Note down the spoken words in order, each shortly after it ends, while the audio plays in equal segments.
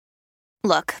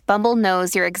Look, Bumble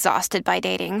knows you're exhausted by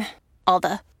dating. All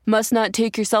the must not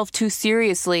take yourself too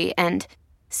seriously and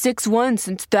 6'1"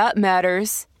 since that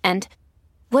matters. And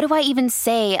what do I even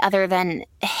say other than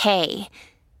hey?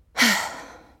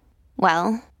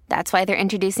 Well, that's why they're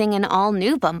introducing an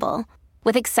all-new Bumble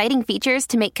with exciting features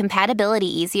to make compatibility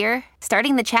easier,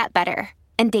 starting the chat better,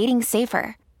 and dating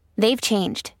safer. They've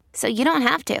changed, so you don't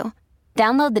have to.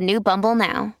 Download the new Bumble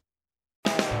now.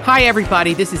 Hi,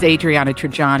 everybody. This is Adriana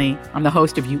Trajani. I'm the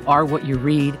host of You Are What You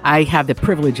Read. I have the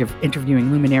privilege of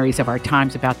interviewing luminaries of our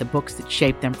times about the books that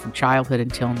shaped them from childhood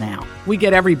until now. We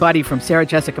get everybody from Sarah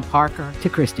Jessica Parker to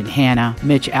Kristen Hanna,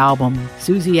 Mitch Albom,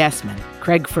 Susie Essman,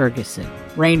 Craig Ferguson,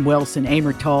 Rainn Wilson,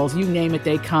 Amor Tolls, you name it,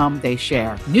 they come, they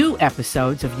share. New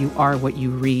episodes of You Are What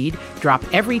You Read drop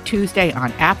every Tuesday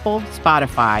on Apple,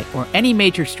 Spotify, or any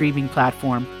major streaming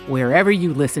platform wherever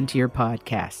you listen to your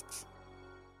podcasts.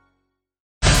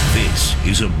 This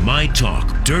is a My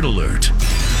Talk Dirt Alert.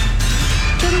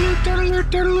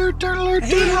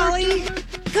 Hey, Holly.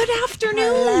 Good afternoon.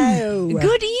 Hello.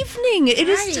 Good evening. It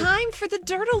Hi. is time for the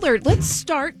Dirt Alert. Let's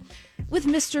start with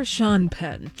Mr. Sean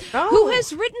Penn, who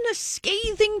has written a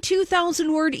scathing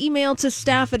 2,000-word email to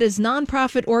staff at his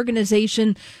nonprofit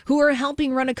organization who are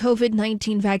helping run a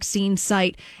COVID-19 vaccine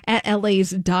site at LA's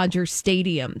Dodger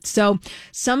Stadium. So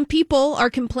some people are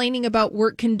complaining about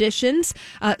work conditions.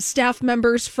 Staff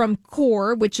members from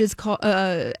CORE, which is called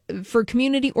for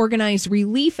Community Organized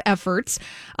Relief Efforts,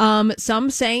 some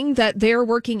saying that they're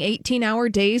working 18-hour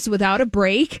days without a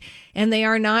break, and they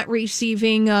are not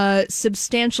receiving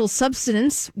substantial subsistence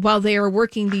while they are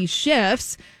working these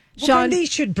shifts. Well, Sean, then they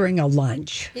should bring a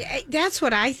lunch. That's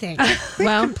what I think.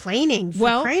 well, Complaining for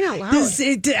well, crying out loud. I would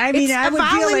feel like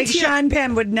volunteer. Sean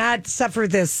Penn would not suffer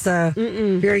this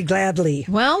very gladly.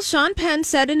 Well, Sean Penn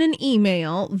said in an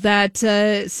email that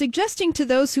suggesting to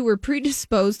those who were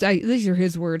predisposed, these are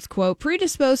his words, quote,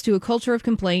 predisposed to a culture of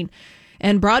complaint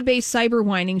and broad-based cyber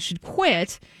whining should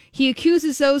quit. He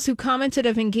accuses those who commented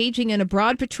of engaging in a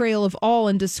broad portrayal of all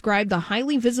and described the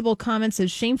highly visible comments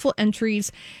as shameful entries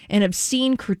and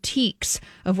obscene critiques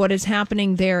of what is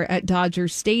happening there at Dodger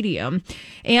Stadium.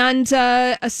 And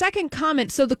a second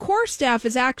comment. So the core staff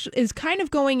is kind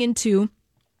of going into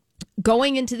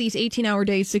these 18-hour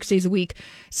days, 6 days a week,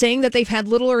 saying that they've had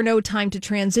little or no time to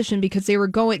transition because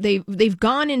they've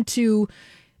gone into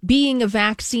being a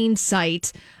vaccine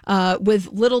site with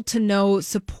little to no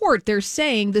support. They're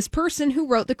saying this person who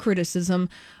wrote the criticism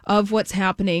of what's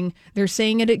happening, they're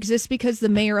saying it exists because the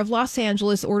mayor of Los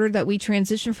Angeles ordered that we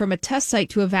transition from a test site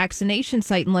to a vaccination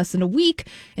site in less than a week.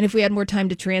 And if we had more time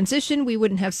to transition, we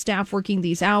wouldn't have staff working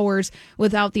these hours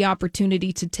without the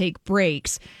opportunity to take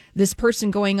breaks. This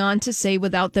person going on to say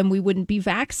without them, we wouldn't be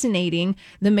vaccinating.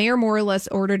 The mayor more or less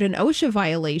ordered an OSHA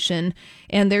violation.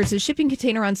 And there's a shipping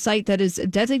container on site that is a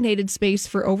designated space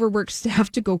for overworked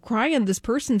staff to go cry. And this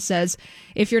person says,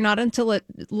 if you're not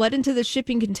let into the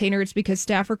shipping container, it's because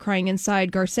staff are crying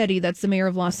inside. Garcetti, that's the mayor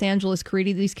of Los Angeles,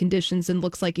 created these conditions and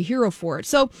looks like a hero for it.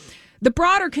 So the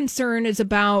broader concern is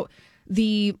about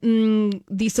the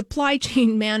supply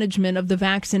chain management of the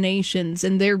vaccinations.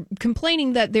 And they're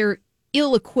complaining that they're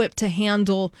ill-equipped to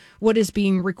handle what is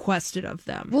being requested of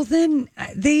them. Well, then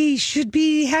they should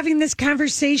be having this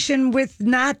conversation with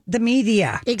not the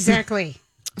media. Exactly.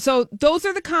 So those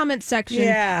are the comment section.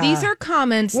 Yeah. These are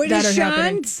comments What that is are Sean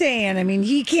happening. saying? I mean,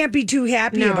 he can't be too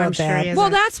happy No, about I'm sure that. he isn't. Well,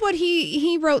 that's what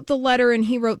he wrote the letter and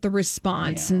he wrote the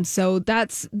response. Yeah. And so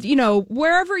that's,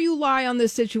 wherever you lie on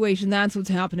this situation, that's what's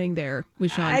happening there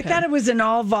with Sean I Penn. thought it was an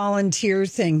all-volunteer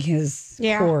thing, his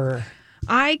core.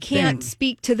 I can't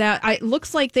speak to that. It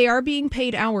looks like they are being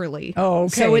paid hourly. Oh,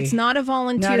 okay. So it's not a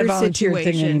volunteer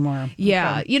situation thing anymore.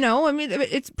 Yeah, Okay.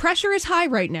 it's pressure is high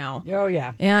right now. Oh,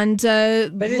 yeah. And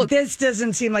but this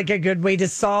doesn't seem like a good way to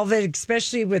solve it,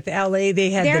 especially with LA.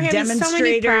 They had the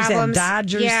demonstrators at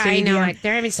Dodger Stadium. I know it.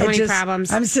 They're having so many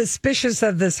problems. I'm suspicious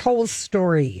of this whole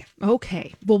story.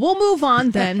 Okay. Well, we'll move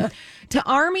on then to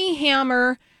Armie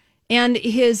Hammer and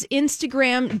his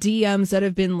Instagram DMs that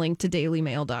have been linked to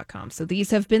dailymail.com. So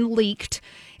these have been leaked.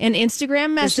 And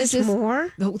Instagram messages. Is this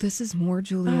more? Oh, this is more,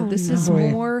 Julia. Oh, this no. is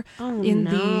more in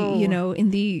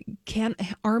the,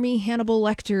 Army Hannibal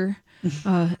Lecter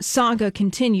saga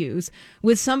continues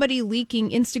with somebody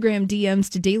leaking Instagram DMs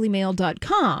to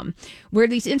dailymail.com, where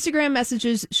these Instagram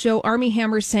messages show Armie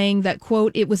Hammer saying that,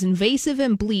 quote, it was invasive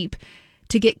and bleep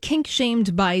to get kink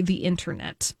shamed by the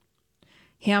internet.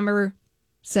 Hammer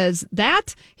says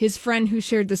that his friend who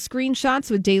shared the screenshots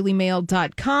with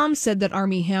dailymail.com said that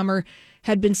Armie Hammer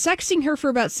had been sexting her for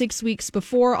about 6 weeks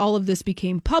before all of this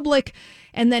became public.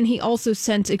 And then he also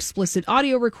sent explicit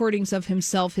audio recordings of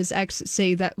himself. His ex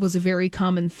say that was a very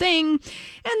common thing.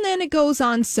 And then it goes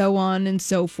on and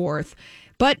so forth.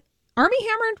 But Armie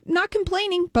Hammer not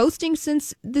complaining, boasting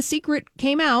since The Secret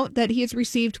came out that he has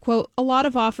received, quote, a lot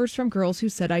of offers from girls who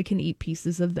said I can eat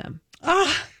pieces of them.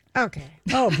 Okay.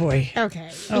 Oh, boy.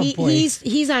 Okay. Boy.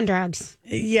 He's on drugs.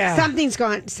 Yeah. Something's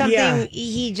going. Something. Yeah.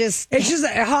 It's just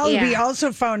Holly. Yeah. We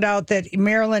also found out that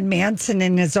Marilyn Manson,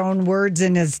 in his own words,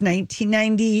 in his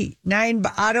 1999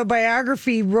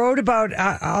 autobiography, wrote about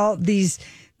all these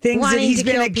things wanting that he's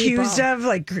been people. accused of,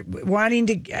 like wanting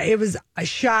to. It was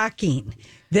shocking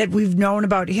that we've known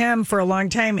about him for a long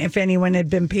time. If anyone had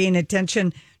been paying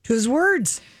attention to his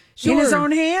words. Sure. In his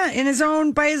own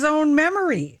hand, by his own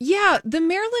memory. Yeah, the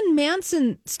Marilyn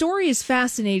Manson story is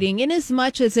fascinating in as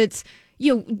much as it's,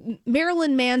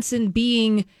 Marilyn Manson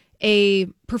being a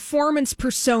performance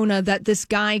persona that this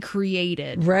guy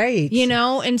created. Right.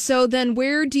 And so then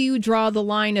where do you draw the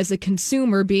line as a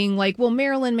consumer being like, well,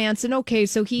 Marilyn Manson, okay,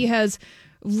 so he has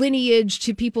lineage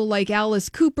to people like Alice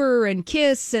Cooper and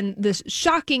Kiss and this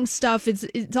shocking stuff.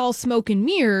 It's all smoke and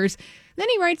mirrors. Then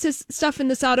he writes this stuff in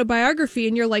this autobiography,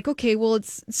 and you're like, okay, well,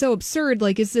 it's so absurd.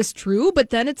 Like, is this true? But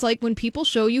then it's like when people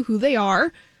show you who they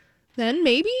are, then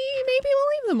maybe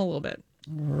believe them a little bit.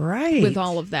 Right. With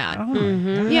all of that. Oh,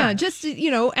 mm-hmm. Yeah, just,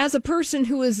 as a person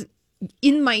who was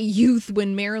in my youth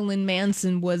when Marilyn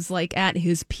Manson was like at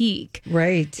his peak.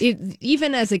 Right.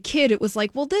 Even as a kid, it was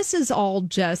like, well, this is all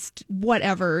just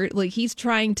whatever. Like, he's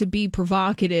trying to be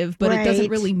provocative, but it doesn't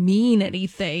really mean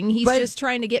anything. He's just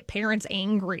trying to get parents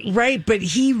angry. Right. But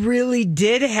he really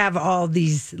did have all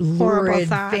these lurid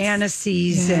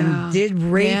fantasies and did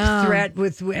rape threat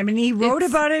with, he wrote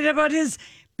about his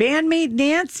bandmate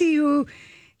Nancy, who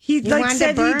he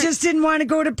said he just didn't want to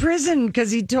go to prison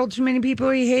because he told too many people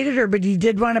he hated her, but he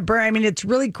did want to burn. It's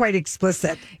really quite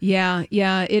explicit. Yeah,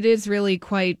 it is really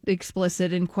quite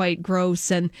explicit and quite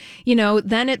gross. And,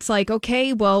 then it's like,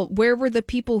 okay, well, where were the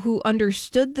people who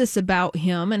understood this about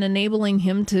him and enabling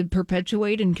him to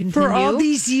perpetuate and continue? For all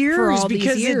these years,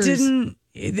 because it didn't...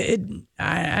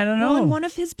 I don't know. Well, and one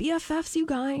of his BFFs, you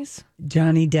guys.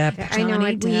 Johnny Depp. I know.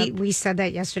 We said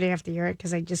that yesterday after you heard it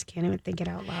because I just can't even think it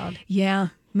out loud. Yeah.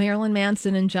 Marilyn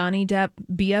Manson and Johnny Depp,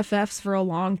 BFFs for a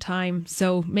long time.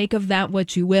 So make of that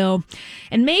what you will.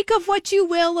 And make of what you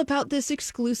will about this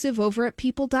exclusive over at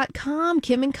people.com.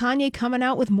 Kim and Kanye coming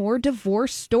out with more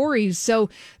divorce stories. So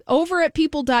over at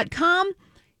people.com,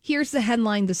 here's the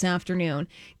headline this afternoon.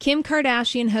 Kim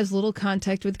Kardashian has little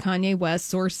contact with Kanye West.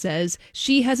 Source says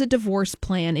she has a divorce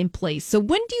plan in place. So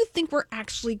when do you think we're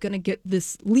actually going to get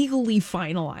this legally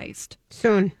finalized?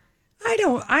 Soon. I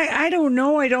don't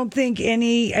know. I don't think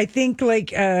any. I think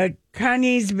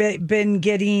Kanye's been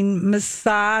getting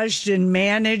massaged and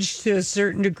managed to a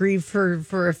certain degree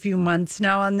for a few months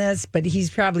now on this, but he's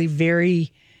probably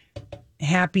very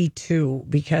happy too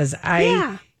because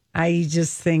I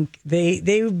just think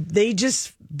they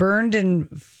just burned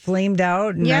and flamed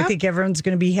out, and I think everyone's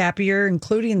going to be happier,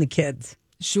 including the kids.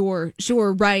 Sure,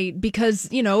 right. Because,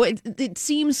 it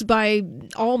seems by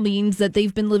all means that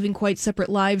they've been living quite separate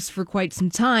lives for quite some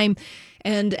time.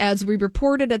 And as we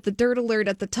reported at the Dirt Alert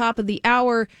at the top of the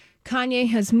hour, Kanye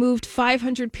has moved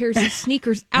 500 pairs of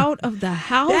sneakers out of the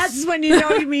house. That's when you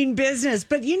know you mean business.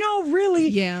 But,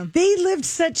 really, they lived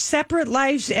such separate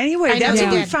lives anyway. That's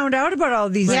what we found out about all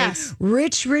these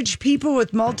rich people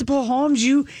with multiple homes.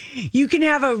 You can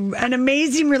have an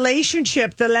amazing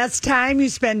relationship the less time you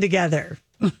spend together.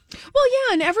 Well,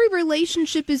 yeah, and every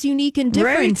relationship is unique and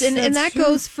different. Right, and that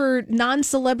goes for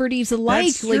non-celebrities alike.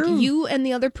 That's like true. You and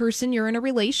the other person you're in a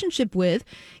relationship with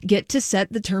get to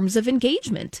set the terms of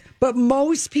engagement. But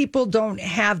most people don't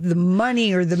have the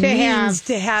money or the means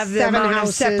to have the amount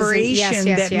of separation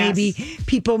that maybe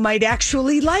people might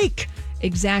actually like.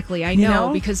 Exactly. I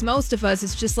know, because most of us,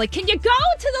 it's just like, can you go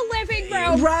to the living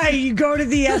room? Right. You go to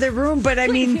the other room. But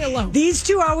these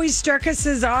two always struck us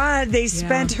as odd. They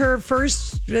spent their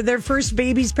first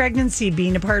baby's pregnancy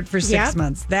being apart for 6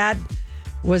 months. That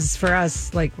was for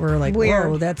us, we're like, weird.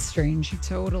 Whoa, that's strange.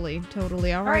 Totally.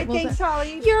 All right, thanks,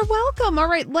 Holly. You're welcome. All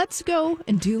right, let's go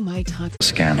and do my talk.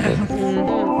 Scandal.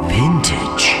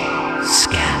 Vintage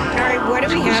scandal. All right, what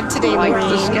do we have today, Maureen?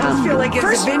 I just feel like it's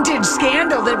a vintage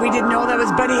scandal that we didn't know that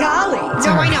was Buddy Holly.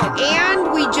 No, I know.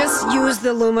 And we just used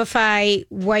the Lumify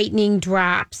whitening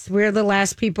drops. We're the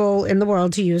last people in the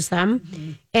world to use them.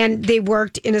 Mm-hmm. And they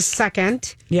worked in a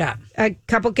second. Yeah. A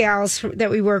couple gals that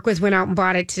we work with went out and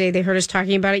bought it today. They heard us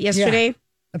talking about it yesterday. Yeah.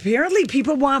 Apparently,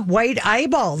 people want white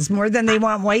eyeballs more than they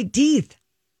want white teeth.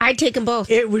 I'd take them both.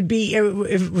 It would be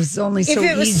if it was only so easy.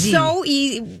 If it was so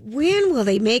easy, when will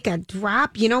they make a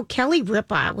drop? You know, Kelly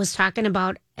Ripa was talking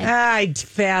about. I'd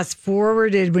fast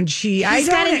forwarded when she's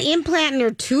got an implant in her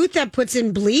tooth that puts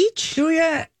in bleach.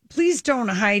 Julia, please don't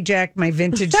hijack my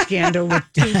vintage scandal with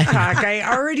Tupac. I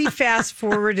already fast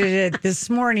forwarded it this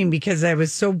morning because I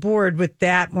was so bored with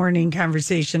that morning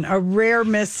conversation. A rare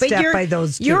misstep by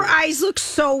those two. Your eyes look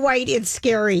so white, it's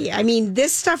scary. I mean,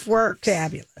 this stuff works.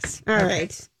 Fabulous. All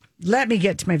right. Let me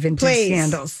get to my vintage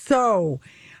scandal. So,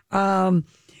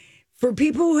 for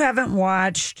people who haven't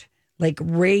watched like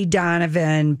Ray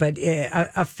Donovan, but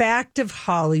a fact of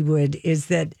Hollywood is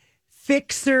that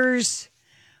fixers,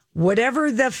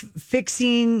 whatever the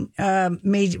fixing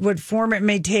what form it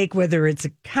may take, whether it's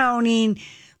accounting,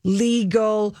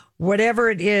 legal, whatever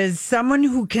it is, someone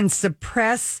who can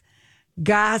suppress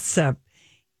gossip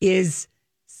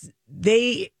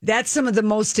that's some of the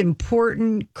most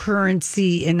important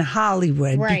currency in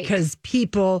Hollywood, right? Because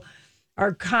people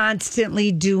are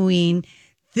constantly doing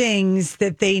things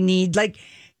that they need. Like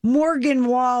Morgan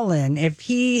Wallen, if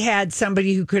he had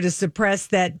somebody who could have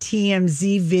suppressed that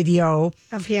TMZ video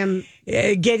of him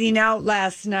getting out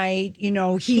last night, you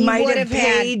know, he might have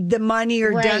paid the money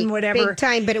or done whatever. Big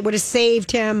time, but it would have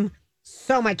saved him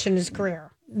so much in his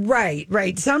career.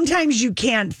 Right. Sometimes you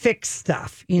can't fix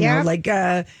stuff, you know, like,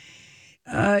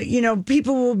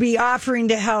 people will be offering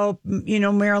to help,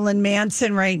 Marilyn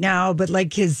Manson right now, but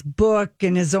like his book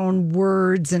and his own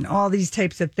words and all these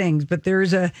types of things. But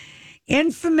there's a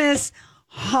infamous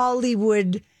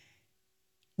Hollywood,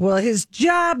 his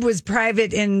job was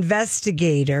private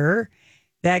investigator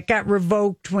that got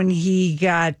revoked when he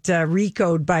got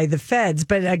RICO'd by the feds,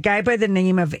 but a guy by the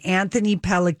name of Anthony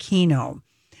Pelicano,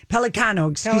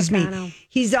 excuse me.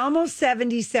 He's almost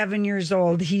 77 years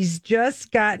old. He's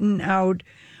just gotten out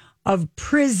of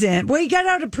prison. Well, he got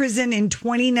out of prison in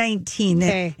 2019,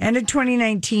 the end of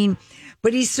 2019,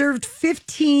 but he served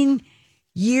 15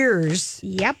 years.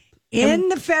 Yep. In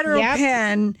the federal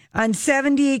pen on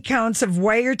 78 counts of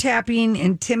wiretapping,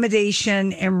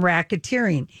 intimidation, and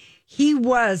racketeering. He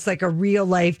was like a real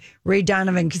life Ray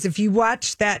Donovan, because if you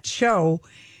watch that show,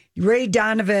 Ray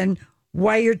Donovan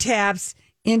wiretaps,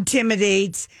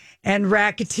 intimidates, and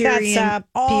racketeering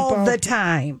all the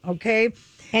time. Okay.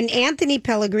 And Anthony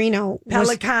Pelicano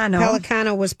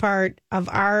was part of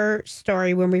our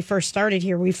story when we first started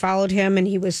here. We followed him, and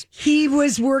he was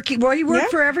working. Well, he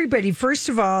worked for everybody. First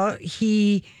of all,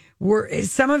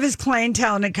 some of his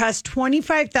clientele, and it cost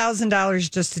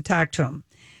 $25,000 just to talk to him.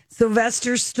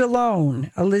 Sylvester Stallone,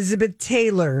 Elizabeth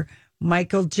Taylor,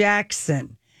 Michael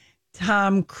Jackson,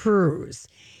 Tom Cruise.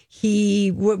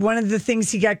 One of the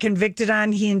things he got convicted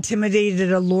on, he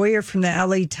intimidated a lawyer from the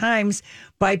LA Times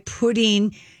by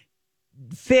putting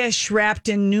fish wrapped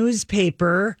in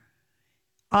newspaper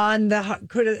on the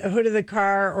hood of the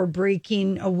car, or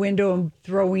breaking a window and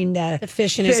throwing the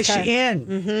fish in his car.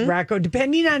 Rocco,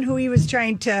 depending on who he was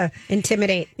trying to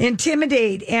intimidate.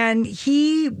 And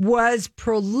he was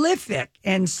prolific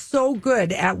and so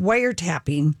good at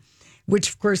wiretapping, which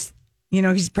of course,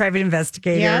 he's a private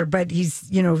investigator, but he's,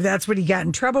 that's what he got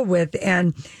in trouble with.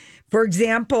 And for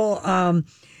example, the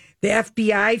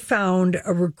FBI found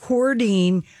a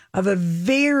recording of a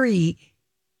very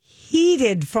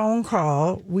heated phone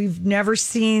call. We've never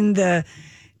seen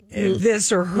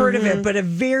this or heard of it, but a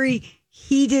very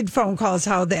heated phone call is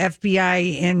how the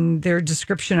FBI, in their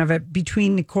description of it,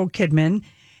 between Nicole Kidman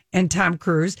and Tom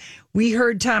Cruise. We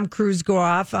heard Tom Cruise go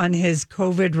off on his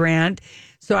COVID rant.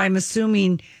 So I'm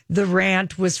assuming the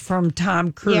rant was from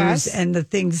Tom Cruise, and the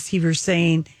things he was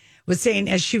saying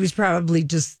as she was probably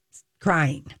just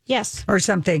crying. Yes. Or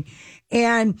something.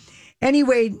 And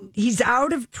anyway, he's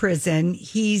out of prison.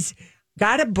 He's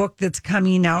got a book that's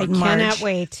coming out in March. I cannot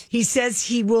wait. He says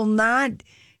he will not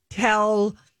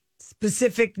tell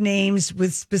specific names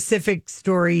with specific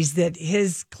stories, that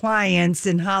his clients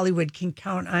in Hollywood can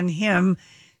count on him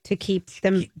to keep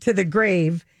them to the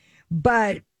grave.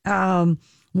 But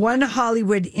one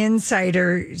Hollywood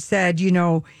insider said,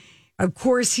 of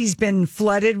course, he's been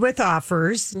flooded with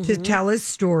offers to tell his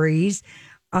stories.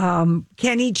 Can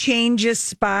he change his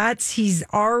spots? He's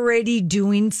already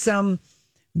doing some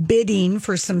bidding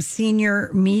for some senior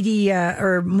media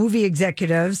or movie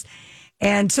executives.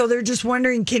 And so they're just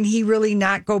wondering, can he really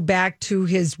not go back to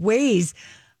his ways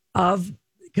of,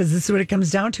 because this is what it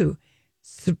comes down to,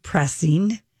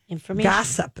 suppressing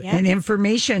gossip and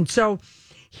information. So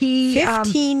he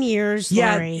 15 years,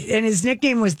 Lori. And his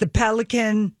nickname was the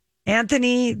Pelican,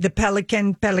 Anthony the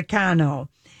Pelican Pelicano.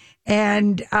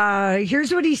 And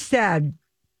here's what he said,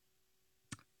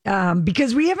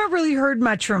 because we haven't really heard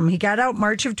much from him. He got out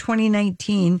March of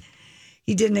 2019.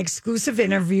 He did an exclusive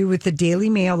interview with the Daily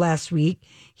Mail last week.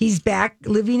 He's back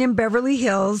living in Beverly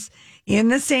Hills in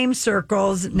the same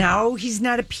circles. Now he's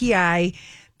not a PI.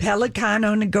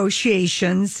 Pelicano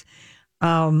Negotiations.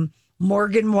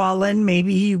 Morgan Wallen,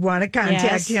 maybe you want to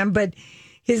contact him. But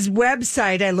his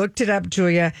website, I looked it up,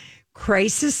 Julia,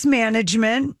 crisis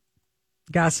management,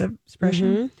 gossip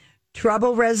expression,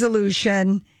 trouble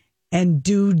resolution, and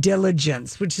due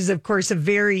diligence, which is, of course, a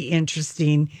very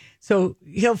interesting. So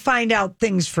he'll find out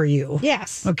things for you.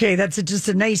 Yes. Okay, that's just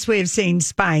a nice way of saying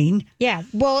spying. Yeah.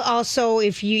 Well, also,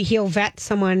 he'll vet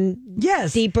someone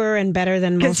deeper and better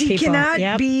than most people. Because he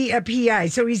cannot be a PI.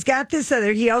 So he's got this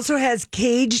other. He also has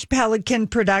Caged Pelican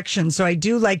Productions. So I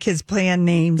do like his plan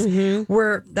names.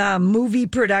 Where movie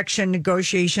production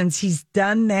negotiations. He's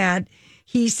done that.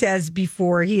 He says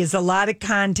before. He has a lot of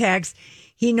contacts.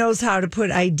 He knows how to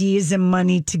put ideas and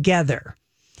money together.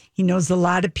 He knows a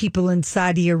lot of people in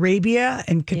Saudi Arabia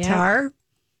and Qatar. Yep.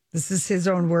 This is his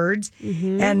own words.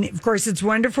 And, of course, it's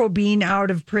wonderful being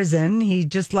out of prison. He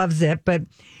just loves it. But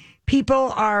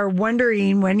people are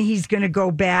wondering when he's going to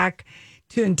go back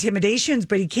to intimidations,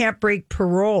 but he can't break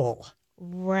parole.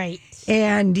 Right.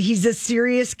 And he's a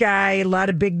serious guy. A lot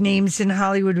of big names in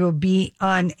Hollywood will be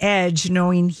on edge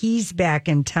knowing he's back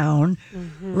in town.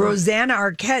 Rosanna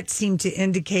Arquette seemed to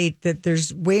indicate that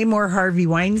there's way more Harvey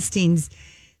Weinsteins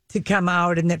to come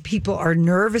out and that people are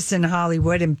nervous in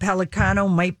Hollywood, and Pelicano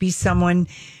might be someone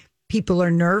people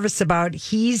are nervous about.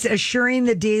 He's assuring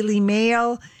the Daily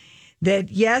Mail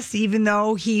that, yes, even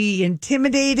though he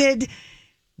intimidated,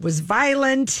 was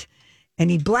violent, and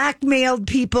he blackmailed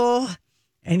people,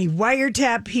 and he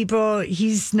wiretapped people,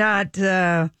 he's not...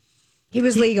 he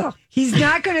was legal. He's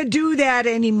not going to do that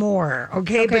anymore,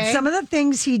 okay? But some of the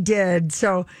things he did,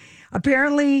 so...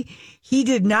 Apparently, he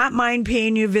did not mind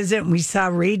paying you a visit, and we saw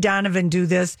Ray Donovan do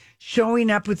this, showing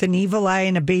up with an evil eye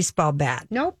and a baseball bat.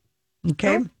 Nope.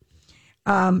 Okay?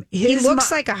 Nope. He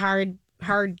looks like a hard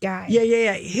guy.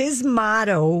 Yeah. His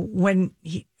motto when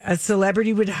a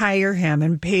celebrity would hire him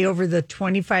and pay over the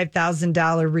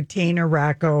 $25,000 retainer,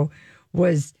 Rocco,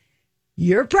 was,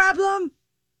 your problem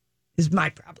is my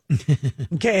problem.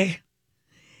 Okay?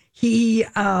 He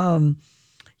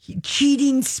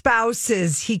cheating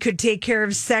spouses. He could take care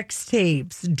of sex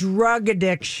tapes, drug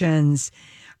addictions.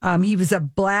 He was a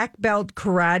black belt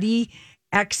karate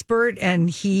expert, and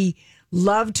he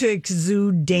loved to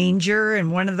exude danger.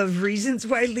 And one of the reasons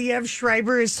why Liev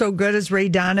Schreiber is so good as Ray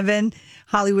Donovan,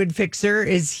 Hollywood fixer,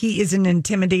 is he is an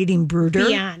intimidating brooder.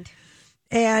 Beyond.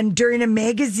 And during a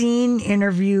magazine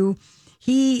interview,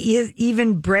 he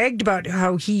even bragged about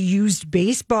how he used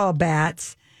baseball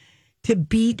bats to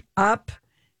beat up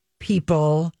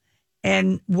people,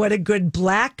 and what a good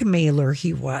blackmailer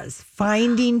he was,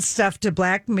 finding stuff to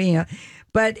blackmail.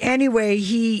 But anyway,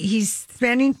 he's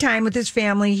spending time with his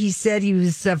family. He said he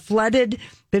was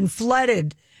been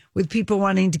flooded with people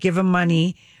wanting to give him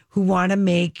money who want to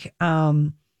make.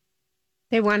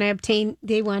 They want to obtain.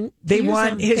 They want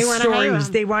his stories.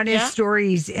 They want his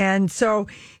stories, and so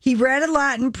he read a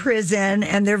lot in prison.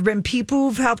 And there have been people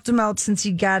who've helped him out since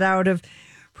he got out of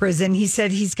prison. He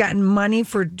said he's gotten money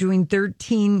for doing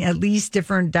 13 at least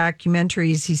different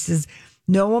documentaries. He says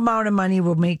no amount of money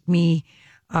will make me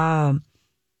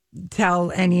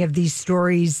tell any of these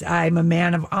stories. I'm a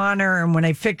man of honor, and when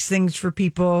I fix things for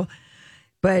people.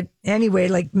 But anyway,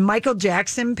 like Michael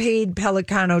Jackson paid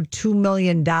Pelicano $2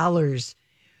 million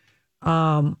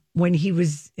when he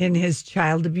was in his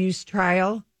child abuse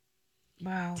trial.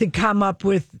 Wow. To come up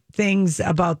with things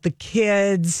about the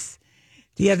kids,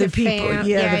 the other people,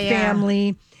 the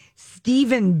family.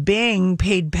 Stephen Bing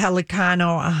paid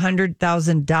Pelicano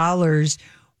 $100,000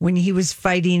 when he was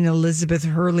fighting Elizabeth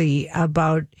Hurley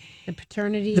about the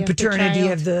paternity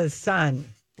of the son.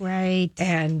 Right.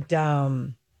 And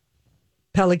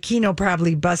Pelicano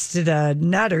probably busted a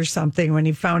nut or something when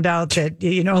he found out that,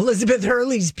 Elizabeth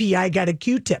Hurley's PI got a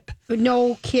Q-tip.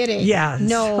 No kidding. Yeah.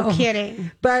 No kidding.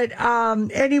 But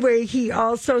anyway, he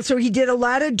did a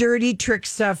lot of dirty trick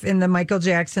stuff in the Michael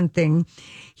Jackson thing.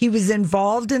 He was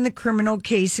involved in the criminal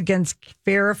case against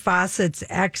Farrah Fawcett's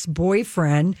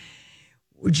ex-boyfriend,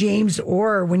 James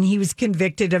Orr, when he was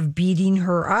convicted of beating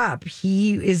her up.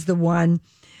 He is the one,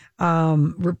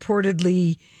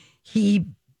 reportedly, he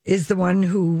is the one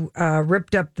who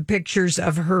ripped up the pictures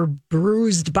of her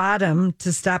bruised bottom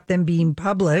to stop them being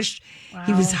published. Wow.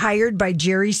 He was hired by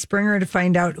Jerry Springer to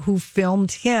find out who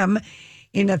filmed him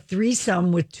in a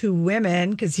threesome with two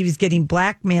women because he was getting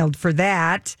blackmailed for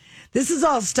that. This is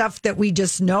all stuff that we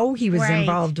just know he was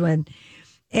involved in.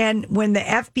 And when the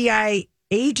FBI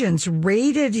agents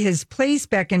raided his place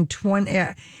back in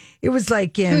It was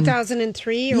like in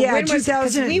 2003 or Yeah, when was it? 'Cause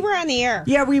 2000. we were on the air.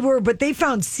 Yeah, we were, but they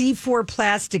found C4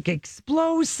 plastic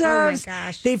explosives. Oh, my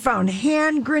gosh. They found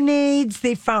hand grenades.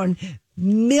 They found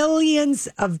millions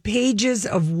of pages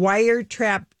of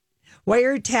wiretap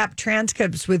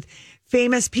transcripts with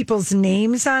famous people's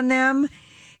names on them.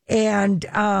 And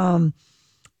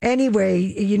anyway,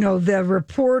 you know, the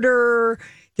reporter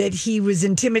that he was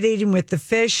intimidating with the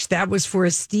fish, that was for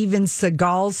a Steven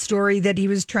Seagal story that he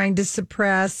was trying to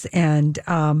suppress. And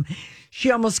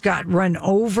she almost got run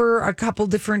over a couple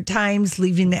different times,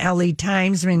 leaving the LA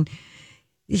Times. I mean,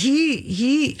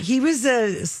 he was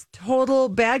a total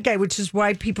bad guy, which is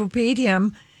why people paid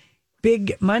him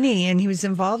big money, and he was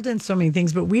involved in so many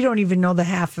things, but we don't even know the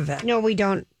half of it. No, we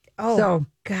don't. Oh, So-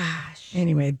 gosh.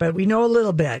 Anyway, but we know a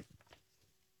little bit.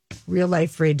 Real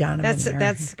life Ray Donovan. there.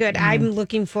 That's good. I'm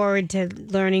looking forward to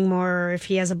learning more if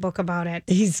he has a book about it.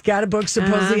 He's got a book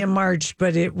supposedly in March,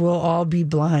 but it will all be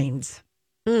blinds.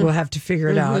 We'll have to figure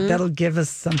it out. That'll give us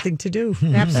something to do.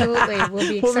 Absolutely. We'll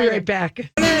be excited. We'll be right back.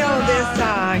 I know this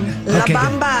song, La Okay, good.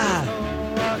 Bamba.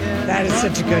 That is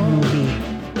such a good movie.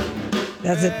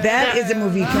 That's it. That is a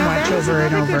movie you can watch over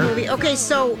and Another good over. movie. Okay,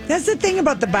 so That's the thing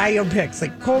about the biopics,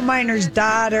 like Coal Miner's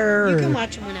Daughter. you or- can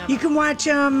watch them whenever. You can watch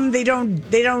them. They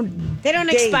don't They don't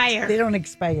date. expire. They don't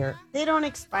expire. They don't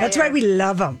expire. That's why we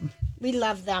love them. We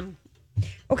love them.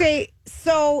 Okay,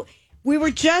 so we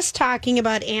were just talking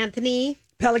about Anthony.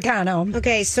 Pelicano.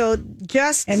 Okay, so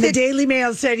just And the Daily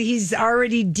Mail said he's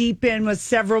already deep in with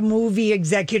several movie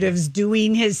executives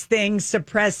doing his thing,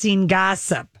 suppressing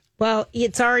gossip. well,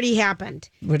 it's already happened.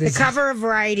 What The is cover of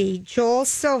Variety, Joel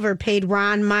Silver paid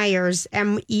Ron Myers,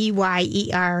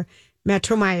 Meyer,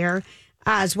 Metro Meyer,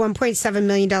 his $1.7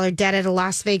 million debt at a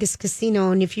Las Vegas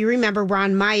casino. And if you remember,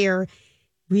 Ron Meyer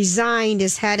resigned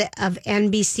as head of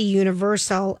NBC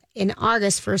Universal in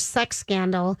August for a sex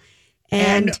scandal.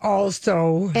 And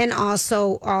also, And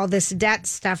also all this debt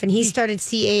stuff. And he started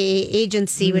CAA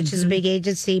Agency, which is a big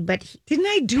agency. But didn't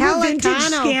I do a vintage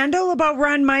Pelicano. scandal about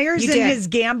Ron Myers You and did. his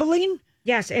gambling?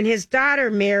 yes, and his daughter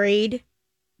married.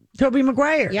 Toby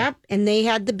Maguire. Yep. And they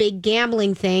had the big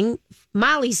gambling thing,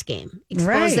 Molly's Game, exposed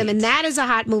Right. them. And that is a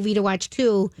hot movie to watch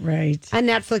too Right. on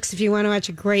Netflix if you want to watch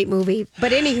a great movie.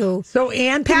 But anywho, So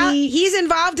Anthony. he's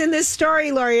involved in this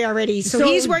story, Lori, already. So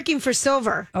he's working for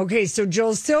Silver. Okay, so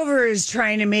Joel Silver is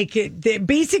trying to make it.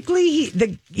 Basically,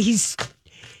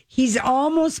 he's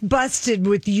almost busted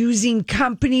with using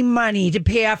company money to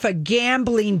pay off a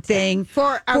gambling thing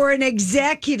For an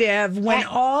executive when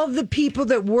all the people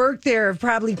that work there have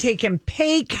probably taken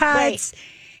pay cuts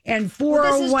and This is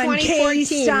 401k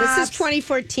 2014. stops. This is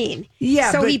 2014.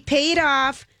 Yeah, So but- he paid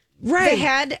off the Right.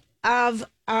 head of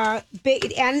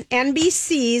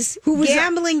NBC's Who was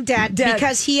gambling debt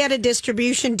because he had a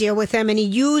distribution deal with them and he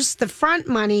used the front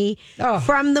money Oh.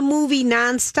 from the movie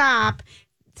Nonstop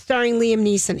starring Liam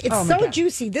Neeson. It's Oh, my so God.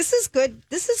 juicy. This is good.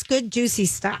 This is good, juicy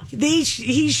stuff. He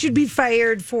should be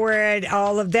fired for it.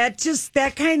 All of that, just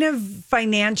that kind of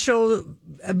financial,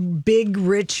 big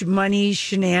rich money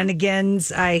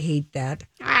shenanigans. I hate that.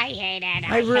 I hate it.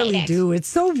 I really hate it. do. It's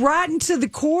so rotten to the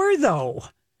core, though.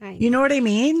 You know what I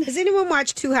mean? Has anyone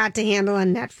watched Too Hot to Handle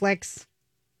on Netflix?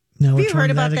 No, Have which you heard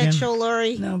one about that again? show,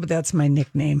 Lori? No, but that's my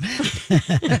nickname.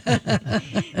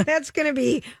 That's going to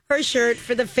be her shirt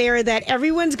for the fair that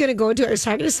everyone's going to go to. I was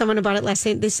talking to someone about it last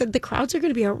night. They said the crowds are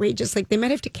going to be outrageous. Like they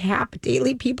might have to cap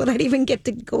daily people that even get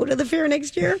to go to the fair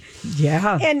next year.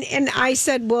 Yeah. And I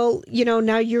said, well, you know,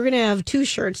 now you're going to have two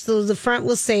shirts. So the front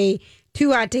will say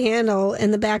Too Hot to Handle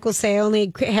and the back will say I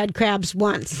only had crabs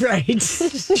once. Right.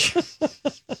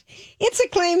 It's a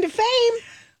claim to fame.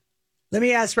 Let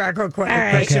me ask Rocco a right.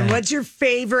 question. Okay. What's your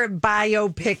favorite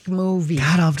biopic movie?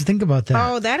 God, I'll have to think about that.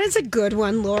 Oh, that is a good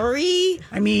one, Lori.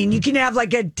 I mean, you can have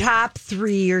like a top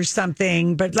 3 or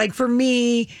something, but like for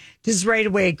me, just right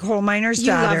away, Coal Miner's You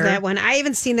Daughter. love that one. I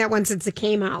haven't seen that one since it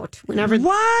came out. Whenever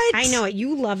What? I know it.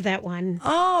 You love that one.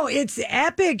 Oh, it's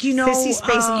epic. You know, Sissy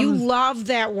Spacek. You love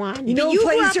that one. You know But who grew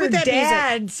plays up her with that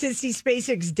dad? Sissy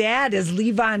Spacek's dad is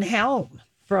Levon Helm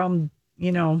from,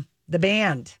 the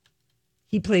band.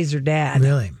 He plays her dad.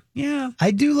 Really? Yeah.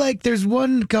 I do like, there's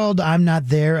one called I'm Not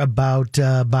There about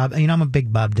Bob. I'm a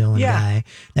big Bob Dylan Yeah. guy.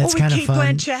 That's with kind of Cate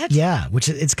fun. Blanchett? Yeah, which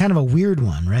it's kind of a weird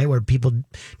one, right? Where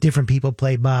different people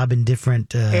play Bob in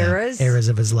different eras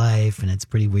of his life, and it's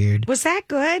pretty weird. Was that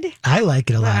good? I like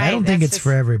it a lot. I Right, don't think that's it's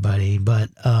for everybody, but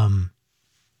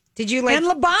Did you like? And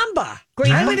La Bamba.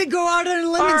 Great. I'm going to go out on a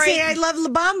limb All and say right. I love La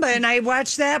Bamba, and I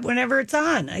watch that whenever it's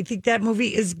on. I think that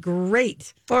movie is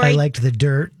great. All I right. liked The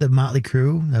Dirt, the Motley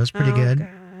Crue. That was pretty good.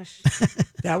 Gosh.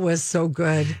 That was so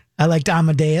good. I liked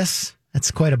Amadeus. That's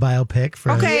quite a biopic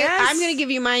for. Okay, Yes. I'm going to give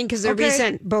you mine because they're Okay.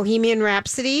 recent. Bohemian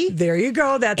Rhapsody. There you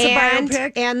go. That's a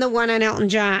biopic. And the one on Elton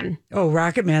John. Oh,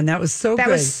 Rocket Man. That was so good. That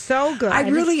was so good.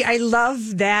 I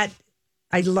love that.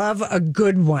 I love a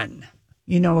good one.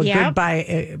 You know, a Yep.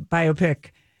 good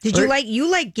biopic. Did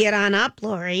you like Get On Up,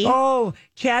 Lori? Oh,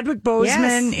 Chadwick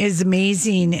Boseman is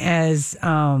amazing as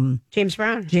James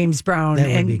Brown. James Brown. That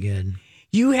would and be good.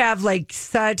 you have like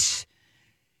such.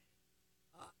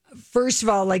 First of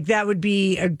all, like that would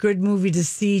be a good movie to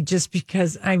see just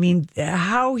because, I mean,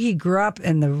 how he grew up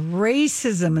and the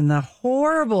racism and the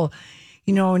horrible,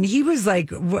 you know, and he was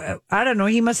like, I don't know,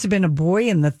 he must have been a boy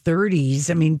in the 30s.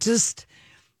 I mean, just,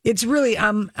 it's really,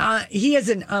 he has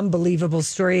an unbelievable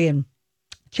story. And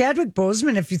Chadwick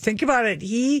Boseman, if you think about it,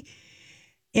 he,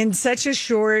 in such a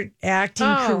short acting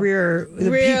career,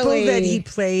 the people that he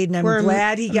played, and I'm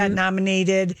glad he got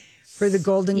nominated for the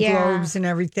Golden Globes and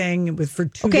everything for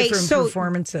two different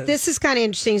performances. This is kind of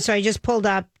interesting. So I just pulled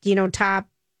up, top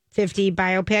 50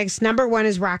 biopics. Number 1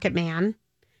 is Rocket Man.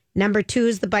 Number 2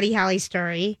 is the Buddy Holly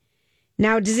story.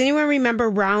 Now, does anyone remember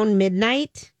Round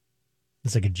Midnight?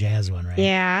 It's like a jazz one, right?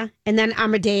 Yeah. And then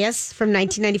Amadeus from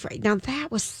 1994. Now, that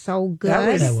was so good.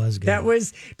 That was good. That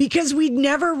was because we'd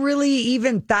never really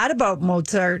even thought about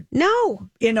Mozart. No.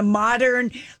 In a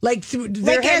modern, like as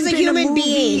a human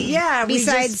being. Yeah.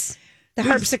 Besides the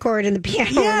harpsichord and the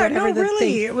piano. Yeah, or whatever no, the really.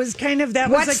 thing. It was kind of that.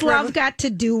 What's was Love Got to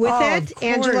Do with Of It?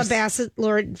 Angela course. Bassett,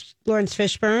 Lawrence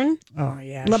Fishburne. Oh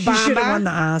yeah, La she should have Bamba. won the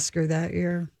Oscar that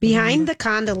year. Behind the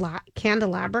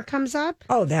Candelabra comes up.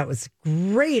 Oh, that was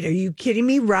great. Are you kidding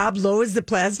me? Rob Lowe is the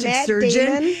plastic Matt surgeon.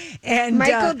 Damon. And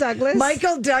Michael Douglas.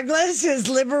 Michael Douglas is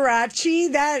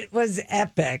Liberace. That was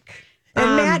epic.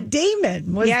 And Matt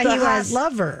Damon was the hot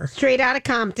lover. Straight Outta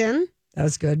Compton. That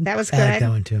was good. That was I like good. that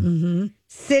one too.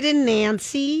 Sid and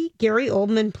Nancy. Gary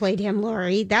Oldman played him,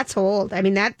 Lori. That's old. I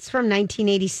mean, that's from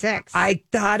 1986. I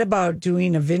thought about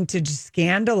doing a vintage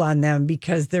Scandal on them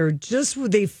because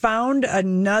they found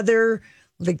another,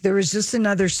 like there was just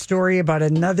another story about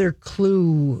another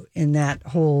clue in that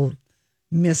whole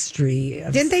mystery.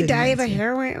 Didn't they Sid die of a Nancy.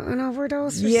 heroin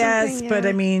overdose or Yes, something? but Yeah.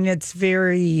 I mean, it's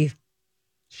very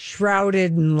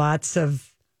shrouded in lots of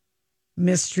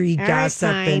mystery, All right, gossip,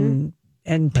 fine.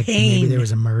 and Like pain. maybe there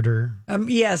was a murder.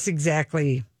 Yes,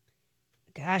 exactly.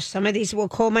 Gosh, some of these. Well,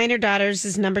 Coal Miner Daughters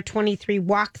is number 23.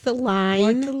 Walk the Line.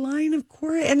 Walk the Line, of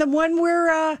course. And the one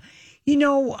where,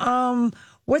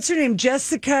 what's her name?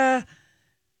 Jessica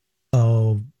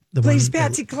Oh, the plays one.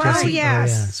 Patsy Cline. Oh,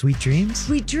 yes. Sweet Dreams.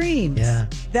 Sweet Dreams. Yeah.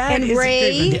 That And is a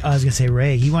Ray. great one. I was gonna say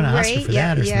Ray. He won an Oscar for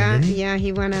that or something. Didn't he? Yeah,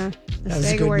 he won a That was a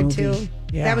SAG good award movie. too.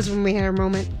 Yeah. That was when we had our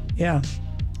moment. Yeah.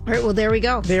 All right, well, there we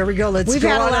go. There we go. Let's We've go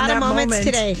had a out on lot of that moments moment.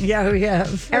 today. Yeah, we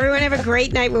have. Everyone have a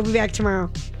great night. We'll be back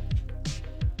tomorrow.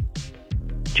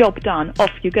 Job done.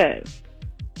 Off you go.